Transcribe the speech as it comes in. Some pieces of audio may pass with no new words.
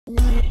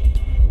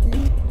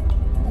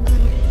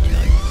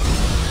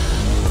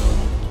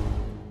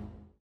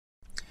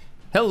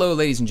Hello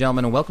ladies and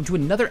gentlemen, and welcome to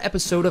another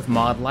episode of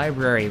Mod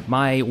Library,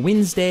 my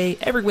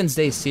every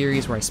Wednesday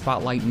series where I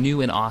spotlight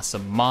new and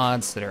awesome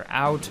mods that are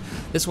out.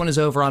 This one is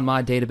over on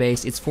Mod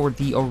Database. It's for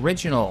the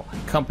original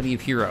Company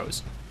of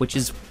Heroes, which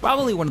is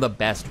probably one of the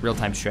best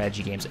real-time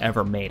strategy games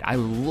ever made. I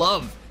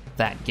love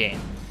that game.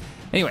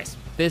 Anyways,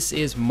 this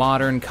is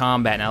Modern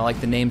Combat, and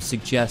like the name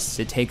suggests,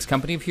 it takes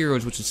Company of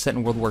Heroes, which is set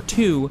in World War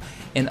II,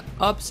 and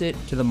ups it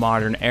to the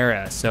modern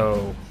era.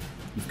 So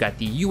you've got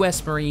the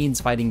U.S.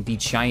 Marines fighting the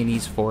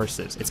Chinese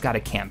forces. It's got a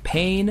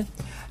campaign.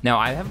 Now,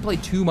 I haven't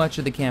played too much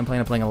of the campaign.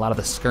 I'm playing a lot of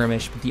the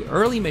skirmish, but the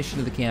early mission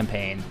of the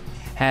campaign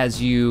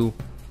has you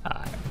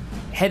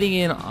heading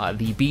in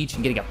the beach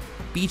and getting a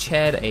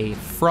beachhead, a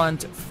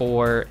front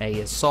for a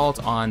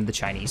assault on the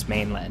Chinese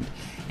mainland.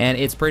 And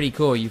it's pretty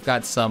cool. You've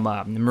got some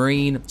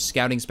Marine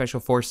scouting special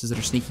forces that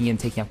are sneaking in,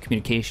 taking out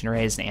communication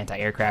arrays and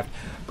anti-aircraft.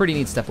 Pretty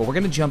neat stuff. But we're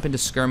going to jump into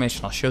skirmish,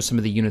 and I'll show some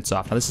of the units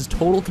off. Now, this is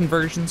total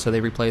conversion, so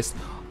they're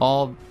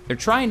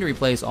trying to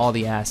replace all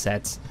the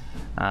assets,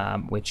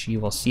 which you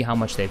will see how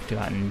much they've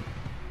gotten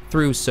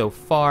through so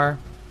far.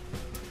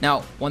 Now,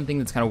 one thing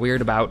that's kind of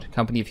weird about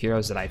Company of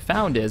Heroes that I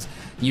found is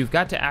you've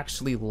got to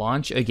actually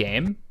launch a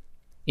game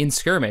in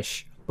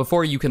skirmish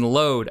before you can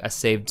load a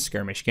saved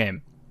skirmish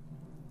game.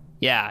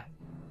 Yeah.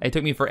 It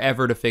took me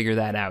forever to figure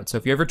that out. So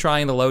if you're ever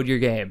trying to load your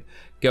game,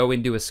 go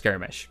into a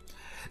skirmish.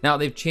 Now,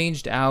 they've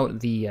changed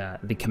out the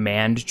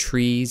command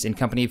trees in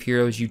Company of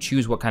Heroes. You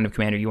choose what kind of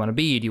commander you want to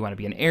be. Do you want to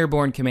be an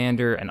airborne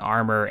commander, an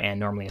armor, and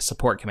normally a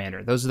support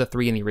commander? Those are the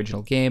three in the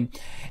original game,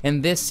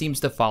 and this seems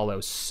to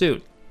follow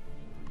suit.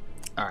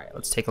 All right,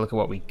 let's take a look at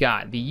what we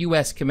got. The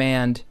U.S.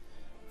 command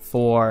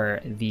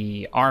for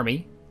the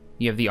Army.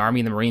 You have the Army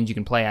and the Marines you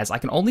can play as. I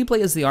can only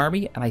play as the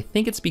Army, and I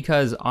think it's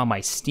because on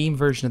my Steam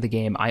version of the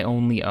game, I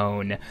only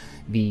own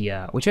the,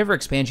 whichever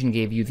expansion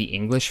gave you the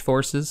English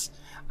forces.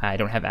 I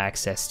don't have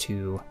access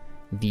to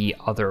the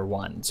other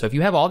one. So if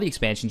you have all the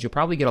expansions, you'll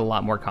probably get a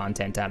lot more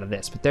content out of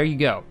this. But there you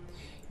go.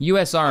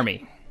 U.S.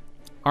 Army.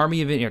 Corps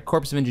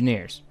of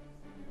Engineers.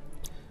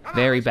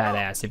 Very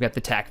badass. They've got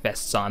the tac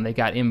vests on. They've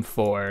got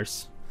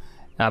M4s.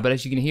 But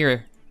as you can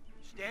hear,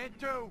 stand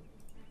to.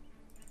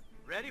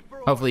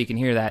 Hopefully you can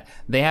hear that.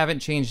 They haven't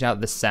changed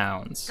out the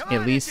sounds,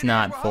 at least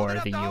not for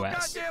the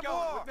US.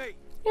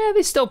 Yeah,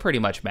 they still pretty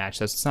much match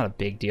those. It's not a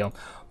big deal.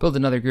 Build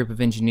another group of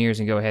engineers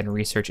and go ahead and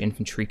research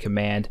infantry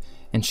command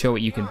and show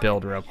what you can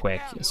build real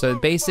quick. So the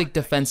basic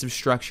defensive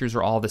structures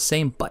are all the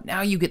same, but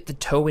now you get the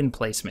tow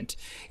emplacement.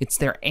 It's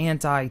their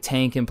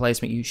anti-tank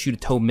emplacement. You shoot a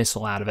tow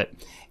missile out of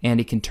it,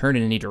 and it can turn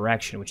in any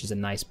direction, which is a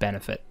nice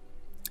benefit.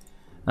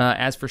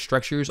 As for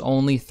structures,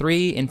 only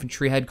 3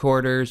 infantry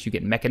headquarters, you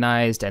get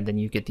mechanized, and then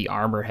you get the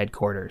armor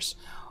headquarters.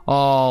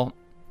 All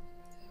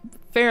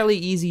fairly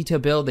easy to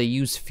build. They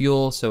use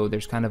fuel, so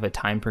there's kind of a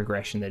time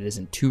progression that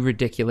isn't too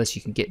ridiculous.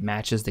 You can get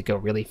matches that go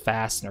really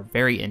fast and are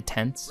very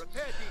intense.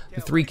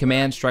 The 3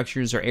 command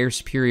structures are air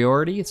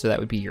superiority, so that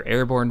would be your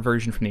airborne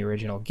version from the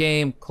original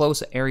game.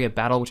 Close area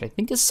battle, which I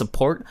think is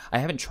support. I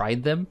haven't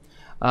tried them,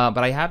 but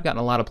I have gotten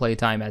a lot of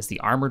playtime as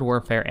the armored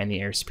warfare and the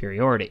air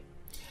superiority.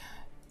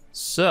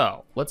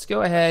 So, let's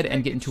go ahead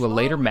and get into a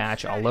later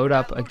match. I'll load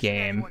up a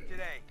game.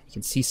 You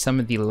can see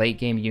some of the late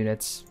game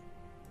units.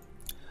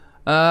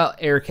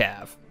 Air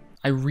Cav.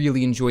 I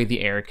really enjoy the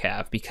Air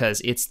Cav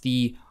because it's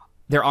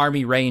they're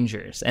Army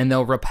Rangers, and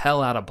they'll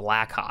rappel out of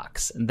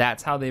Blackhawks. And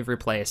that's how they've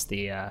replaced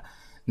the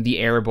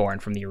Airborne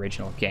from the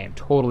original game.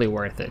 Totally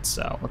worth it.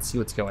 So, let's see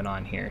what's going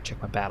on here.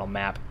 Check my battle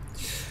map.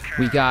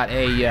 We got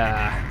a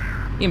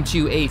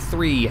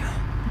M2A3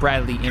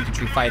 Bradley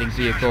infantry fighting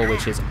vehicle,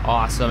 which is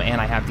awesome,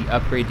 and I have the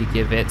upgrade to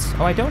give it.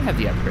 Oh, I don't have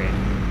the upgrade.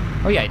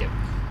 Oh yeah, I do.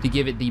 To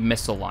give it the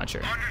missile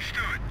launcher.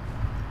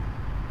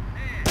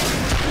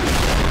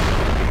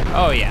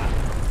 Oh yeah,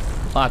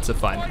 lots of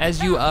fun.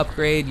 As you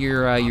upgrade,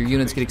 your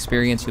units get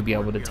experience. You'll be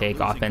able to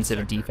take offensive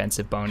and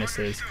defensive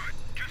bonuses.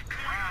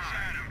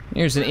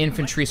 Here's an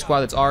infantry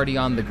squad that's already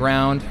on the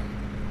ground.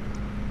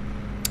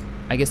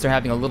 I guess they're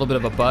having a little bit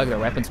of a bug. Their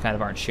weapons kind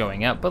of aren't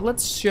showing up, but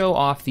let's show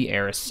off the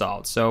air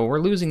assault. So we're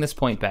losing this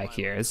point back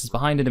here. This is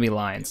behind enemy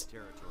lines.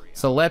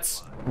 So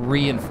let's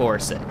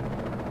reinforce it.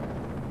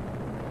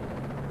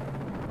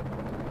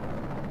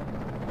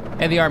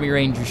 And the Army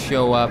Rangers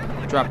show up,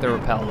 drop their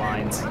rappel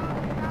lines,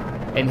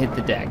 and hit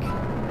the deck.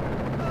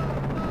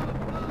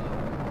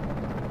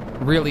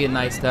 Really a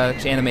nice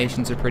touch.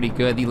 Animations are pretty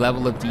good. The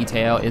level of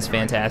detail is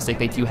fantastic.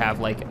 They do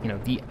have, like, you know,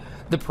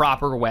 the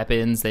proper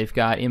weapons. They've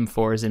got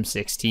M4s,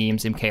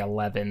 M16s,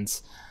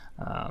 MK11s.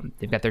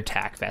 They've got their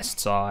tac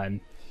vests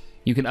on.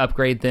 You can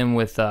upgrade them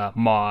with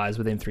mods,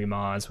 with M3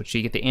 mods, which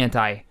you get the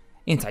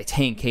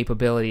anti-tank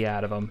capability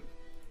out of them,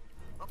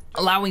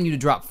 allowing you to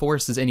drop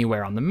forces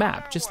anywhere on the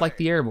map, just like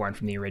the Airborne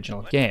from the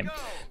original game.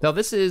 Now,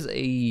 this is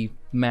a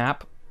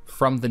map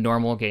from the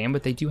normal game,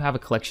 but they do have a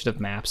collection of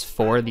maps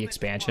for the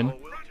expansion,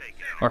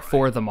 or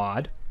for the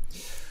mod.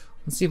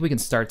 Let's see if we can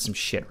start some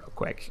shit real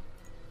quick.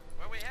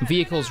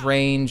 Vehicles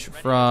range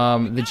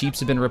from, the Jeeps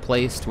have been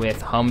replaced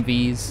with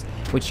Humvees,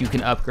 which you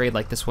can upgrade.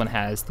 Like this one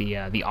has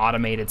the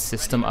automated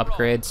system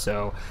upgrade,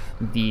 so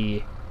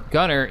the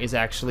gunner is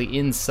actually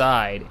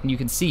inside, and you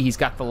can see he's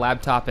got the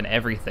laptop and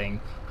everything.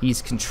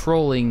 He's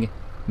controlling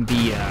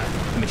the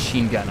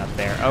machine gun up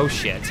there. Oh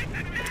shit.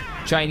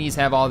 Chinese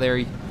have all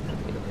their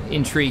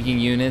intriguing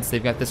units.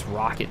 They've got this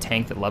rocket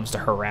tank that loves to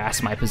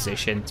harass my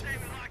position. It's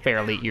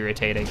fairly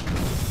irritating.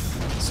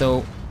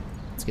 So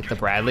let's get the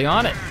Bradley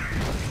on it.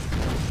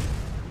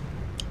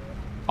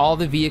 All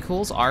the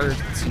vehicles are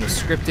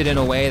scripted in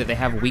a way that they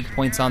have weak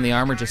points on the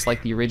armor, just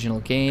like the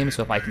original game.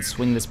 So if I can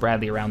swing this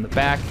Bradley around the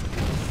back,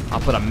 I'll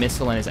put a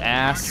missile in his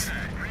ass.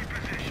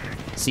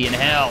 See you in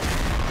hell.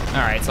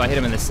 All right, so I hit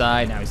him in the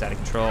side. Now he's out of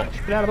control.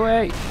 Get out of the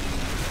way.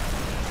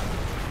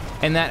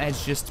 And that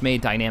has just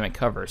made dynamic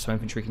cover, so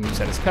infantry can use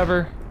that as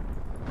cover.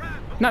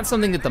 Not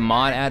something that the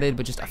mod added,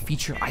 but just a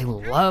feature I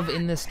love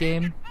in this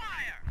game.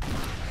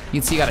 You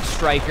can see you got a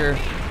striker,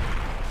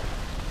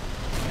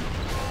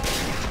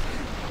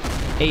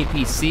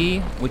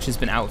 APC, which has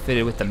been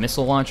outfitted with the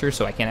missile launcher,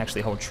 so I can't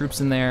actually hold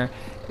troops in there.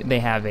 They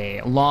have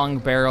a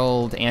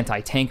long-barreled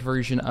anti-tank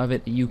version of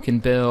it that you can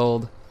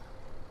build.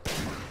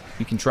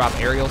 You can drop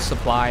aerial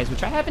supplies,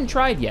 which I haven't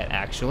tried yet,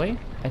 actually.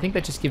 I think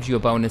that just gives you a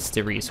bonus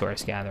to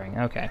resource gathering.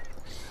 Okay.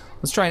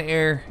 Let's try an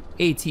air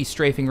AT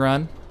strafing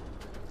run.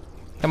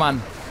 Come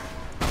on.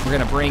 We're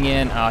gonna bring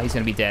in, oh, he's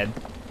gonna be dead.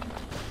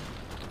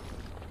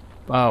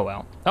 Oh,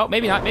 well. Oh,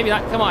 maybe not, maybe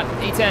not. Come on,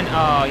 A-10.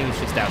 Oh, he was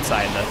just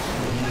outside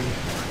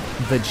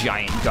the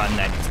giant gun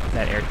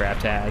that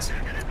aircraft has.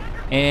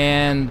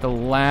 And the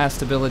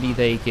last ability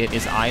they get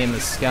is Eye in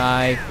the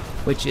Sky,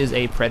 which is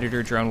a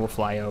Predator drone will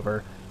fly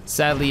over.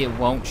 Sadly, it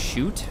won't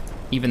shoot,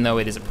 even though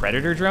it is a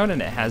Predator drone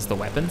and it has the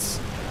weapons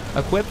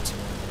equipped.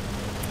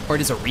 Or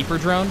it is a Reaper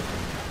drone.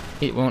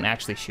 It won't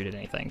actually shoot at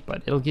anything,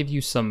 but it'll give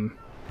you some,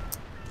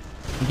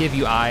 give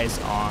you eyes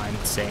on,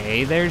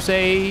 say, there's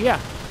a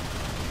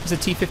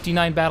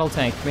T-59 battle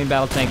tank, main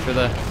battle tank for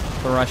the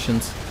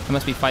Russians. They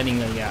must be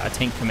fighting a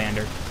tank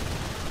commander.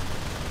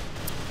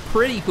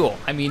 Pretty cool.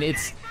 I mean,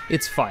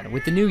 it's fun.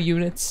 With the new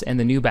units and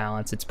the new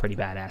balance, it's pretty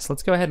badass.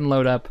 Let's go ahead and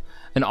load up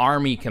an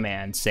army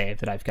command save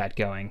that I've got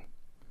going.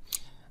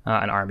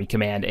 An army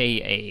command,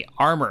 a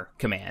armor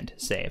command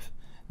save.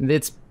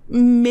 It's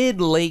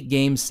mid-late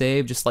game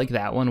save, just like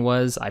that one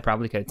was. I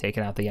probably could have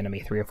taken out the enemy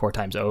 3 or 4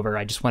 times over.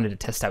 I just wanted to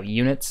test out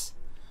units.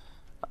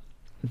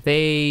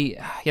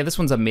 This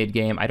one's a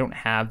mid-game. I don't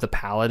have the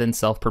Paladin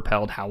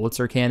self-propelled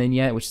howitzer cannon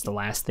yet, which is the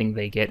last thing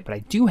they get, but I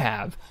do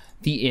have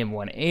the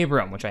M1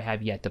 Abram, which I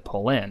have yet to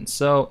pull in.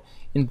 So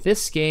in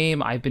this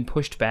game, I've been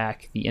pushed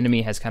back. The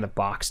enemy has kind of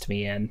boxed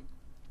me in.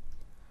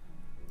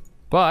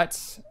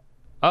 But,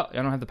 oh, I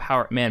don't have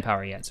the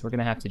manpower yet, so we're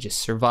gonna have to just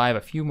survive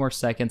a few more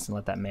seconds and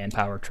let that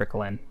manpower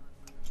trickle in.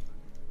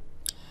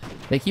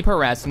 They keep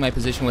harassing my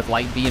position with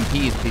light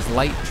BMPs, with these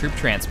light troop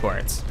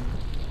transports.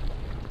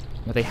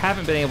 But they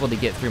haven't been able to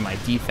get through my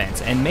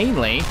defense, and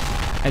mainly,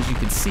 as you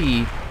can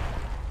see,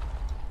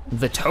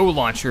 the tow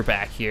launcher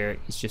back here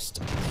is just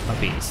a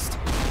beast.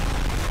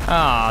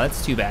 Ah, oh,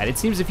 that's too bad. It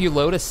seems if you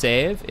load a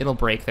save, it'll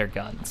break their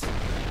guns.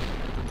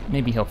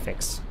 Maybe he'll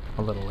fix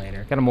a little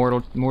later. Got a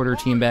mortar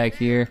team back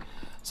here.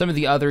 Some of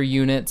the other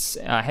units,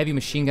 heavy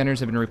machine gunners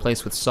have been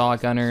replaced with saw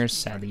gunners.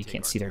 Sadly, you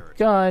can't see their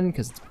gun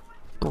because it's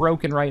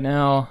broken right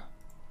now.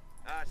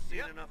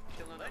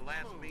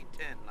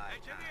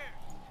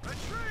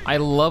 I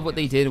love what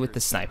they did with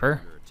the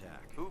sniper.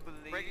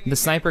 The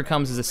sniper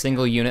comes as a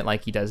single unit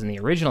like he does in the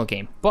original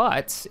game,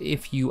 but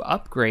if you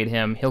upgrade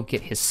him, he'll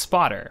get his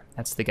spotter.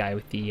 That's the guy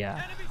with the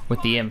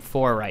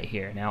M4 right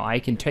here. Now I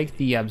can take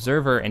the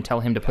observer and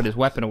tell him to put his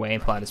weapon away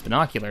and pull out his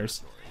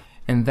binoculars,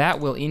 and that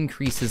will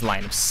increase his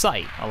line of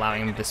sight,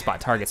 allowing him to spot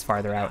targets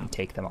farther out and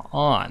take them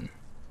on.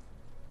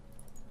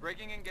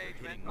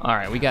 All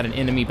right, we got an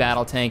enemy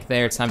battle tank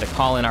there. It's time to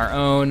call in our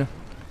own.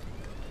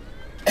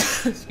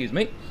 Excuse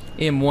me.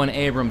 M1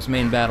 Abrams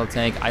main battle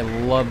tank. I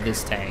love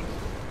this tank.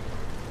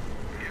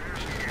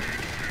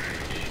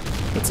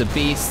 It's a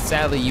beast.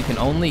 Sadly, you can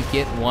only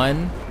get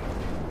one.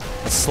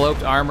 The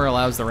sloped armor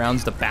allows the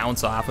rounds to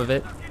bounce off of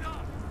it.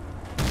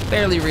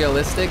 Fairly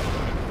realistic.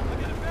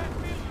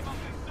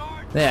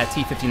 Yeah,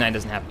 T-59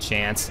 doesn't have a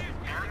chance.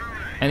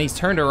 And he's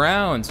turned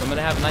around, so I'm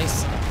gonna have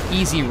nice,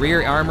 easy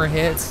rear armor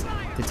hits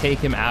to take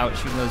him out,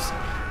 shooting those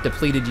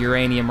depleted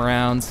uranium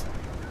rounds.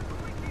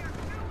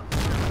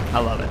 I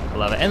love it, I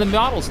love it. And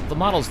the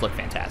models look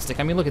fantastic.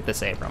 I mean, look at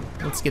this Abram.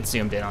 Let's get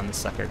zoomed in on this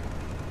sucker.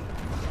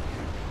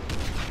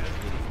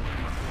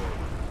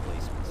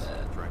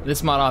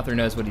 This mod author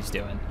knows what he's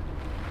doing.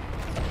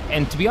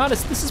 And to be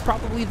honest, this is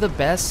probably the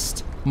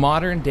best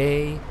modern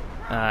day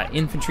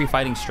infantry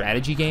fighting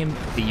strategy game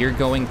that you're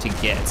going to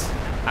get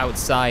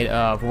outside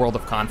of World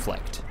of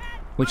Conflict,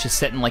 which is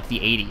set in like the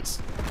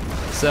 80s.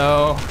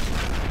 So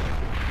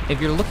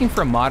if you're looking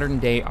for a modern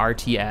day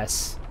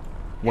RTS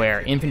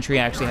where infantry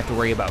actually have to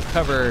worry about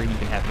cover, you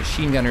can have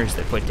machine gunners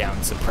that put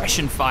down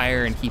suppression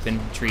fire and keep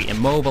infantry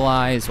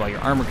immobilized while your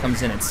armor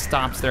comes in and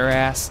stops their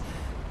ass,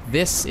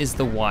 this is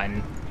the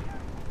one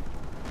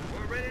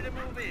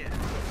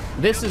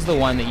This is the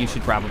one that you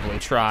should probably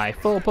try.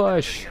 Full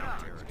push.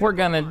 We're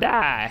gonna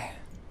die.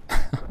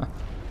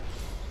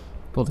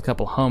 Pulled a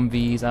couple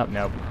Humvees up.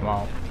 Nope,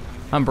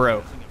 I'm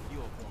broke.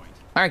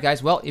 All right,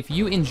 guys, well, if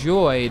you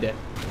enjoyed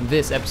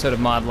this episode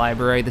of Mod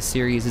Library, the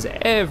series is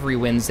every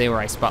Wednesday where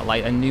I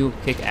spotlight a new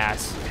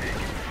kick-ass,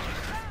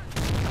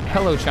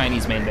 hello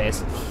Chinese main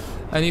base,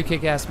 a new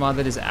kick-ass mod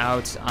that is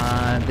out,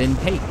 then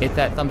hey, hit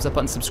that thumbs up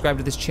button, subscribe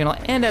to this channel,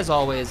 and as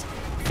always,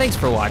 thanks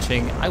for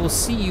watching. I will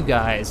see you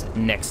guys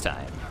next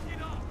time.